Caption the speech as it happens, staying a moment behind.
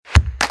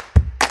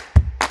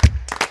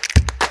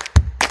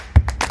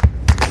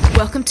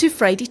Welcome to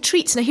Friday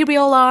Treats. Now here we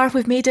all are,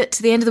 we've made it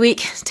to the end of the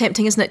week. It's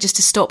tempting, isn't it, just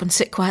to stop and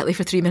sit quietly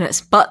for 3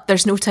 minutes? But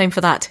there's no time for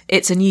that.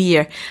 It's a new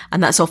year,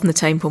 and that's often the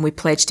time when we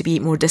pledge to be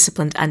more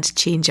disciplined and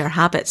change our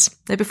habits.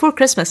 Now before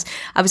Christmas,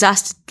 I was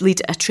asked to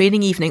lead a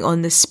training evening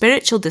on the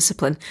spiritual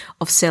discipline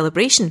of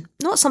celebration.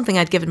 Not something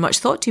I'd given much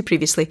thought to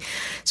previously.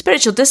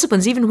 Spiritual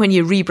disciplines, even when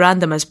you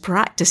rebrand them as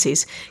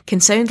practices, can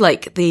sound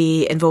like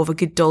they involve a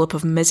good dollop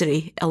of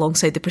misery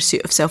alongside the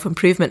pursuit of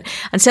self-improvement.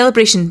 And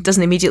celebration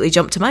doesn't immediately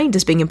jump to mind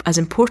as being as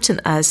important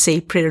as, say,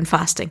 prayer and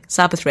fasting,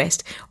 Sabbath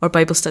rest, or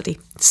Bible study.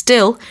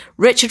 Still,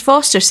 Richard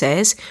Foster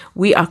says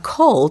we are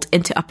called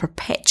into a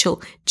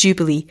perpetual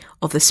jubilee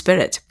of the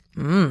Spirit.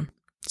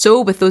 So,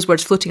 with those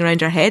words floating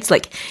around our heads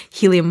like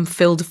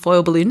helium-filled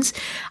foil balloons,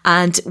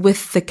 and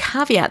with the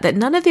caveat that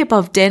none of the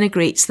above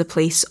denigrates the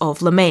place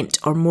of lament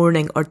or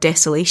mourning or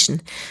desolation,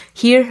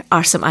 here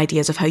are some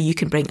ideas of how you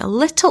can bring a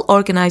little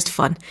organised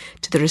fun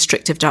to the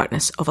restrictive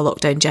darkness of a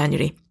lockdown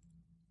January.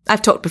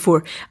 I've talked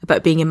before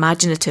about being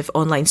imaginative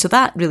online, so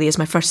that really is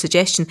my first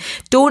suggestion.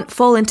 Don't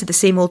fall into the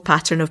same old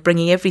pattern of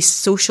bringing every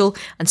social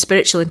and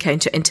spiritual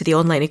encounter into the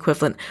online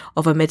equivalent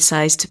of a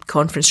mid-sized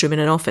conference room in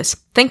an office.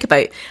 Think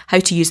about how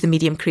to use the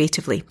medium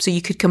creatively. So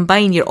you could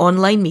combine your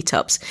online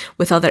meetups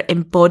with other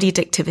embodied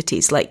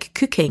activities like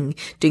cooking,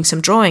 doing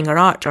some drawing or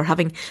art, or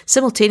having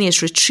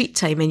simultaneous retreat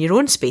time in your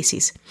own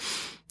spaces.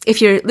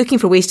 If you're looking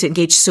for ways to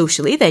engage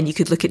socially, then you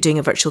could look at doing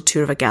a virtual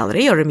tour of a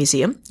gallery or a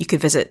museum. You could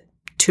visit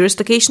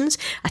tourist locations,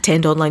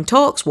 attend online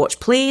talks, watch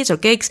plays or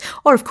gigs,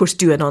 or of course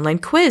do an online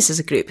quiz as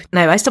a group.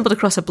 Now, I stumbled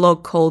across a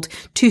blog called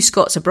Two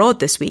Scots Abroad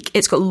this week.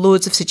 It's got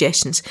loads of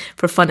suggestions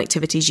for fun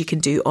activities you can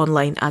do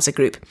online as a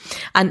group.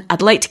 And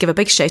I'd like to give a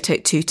big shout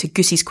out to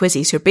Goosey's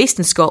Quizzies, who are based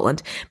in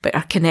Scotland, but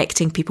are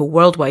connecting people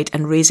worldwide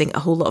and raising a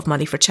whole lot of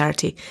money for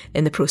charity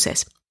in the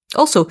process.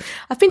 Also,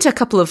 I've been to a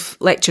couple of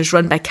lectures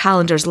run by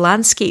Calendar's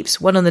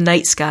Landscapes, one on the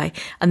night sky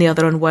and the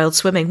other on wild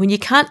swimming. When you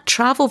can't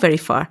travel very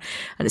far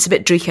and it's a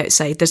bit dreek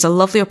outside, there's a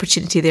lovely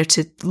opportunity there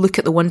to look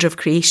at the wonder of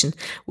creation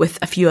with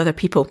a few other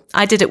people.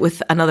 I did it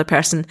with another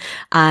person,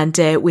 and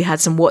we had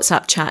some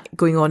WhatsApp chat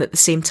going on at the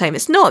same time.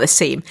 It's not the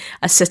same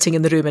as sitting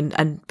in the room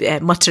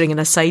and muttering an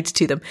aside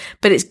to them,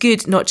 but it's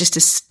good not just to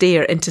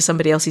stare into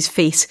somebody else's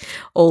face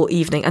all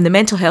evening. And the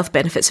mental health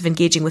benefits of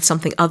engaging with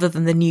something other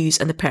than the news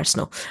and the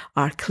personal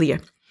are clear.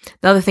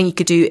 Another thing you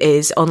could do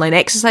is online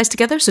exercise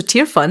together. So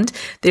Tier Fund,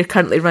 they're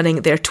currently running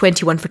their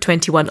 21 for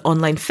 21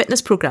 online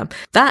fitness program.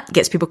 That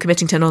gets people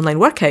committing to an online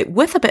workout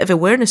with a bit of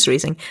awareness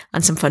raising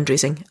and some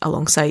fundraising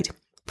alongside.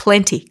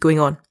 Plenty going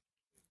on.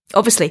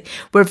 Obviously,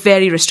 we're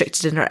very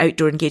restricted in our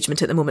outdoor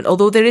engagement at the moment,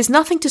 although there is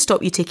nothing to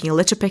stop you taking a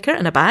litter picker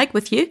and a bag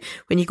with you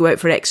when you go out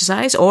for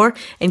exercise, or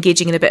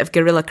engaging in a bit of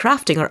guerrilla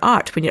crafting or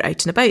art when you're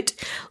out and about.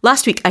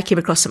 Last week, I came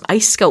across some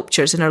ice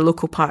sculptures in our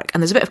local park,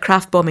 and there's a bit of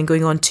craft bombing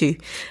going on too.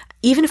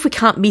 Even if we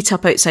can't meet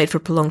up outside for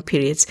prolonged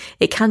periods,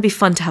 it can be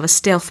fun to have a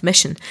stealth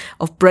mission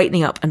of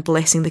brightening up and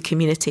blessing the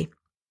community.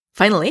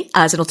 Finally,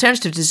 as an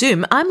alternative to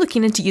Zoom, I'm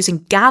looking into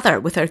using Gather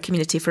with our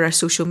community for our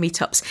social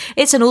meetups.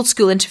 It's an old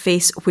school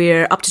interface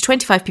where up to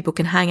 25 people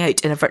can hang out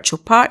in a virtual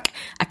park,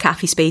 a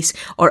cafe space,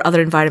 or other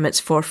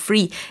environments for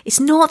free. It's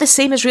not the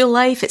same as real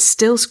life, it's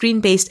still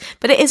screen-based,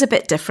 but it is a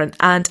bit different,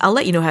 and I'll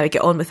let you know how I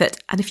get on with it.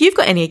 And if you've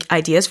got any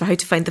ideas for how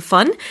to find the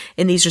fun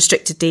in these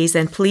restricted days,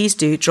 then please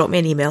do drop me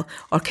an email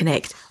or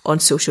connect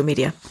on social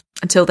media.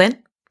 Until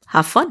then,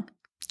 have fun.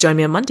 Join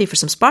me on Monday for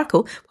some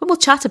sparkle when we'll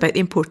chat about the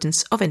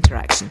importance of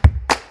interaction.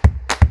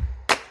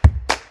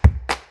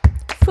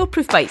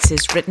 Foolproof Bites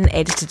is written,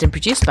 edited and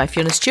produced by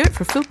Fiona Stewart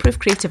for Foolproof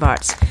Creative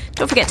Arts.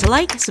 Don't forget to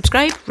like,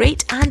 subscribe,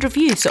 rate and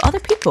review so other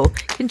people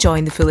can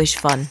join the foolish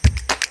fun.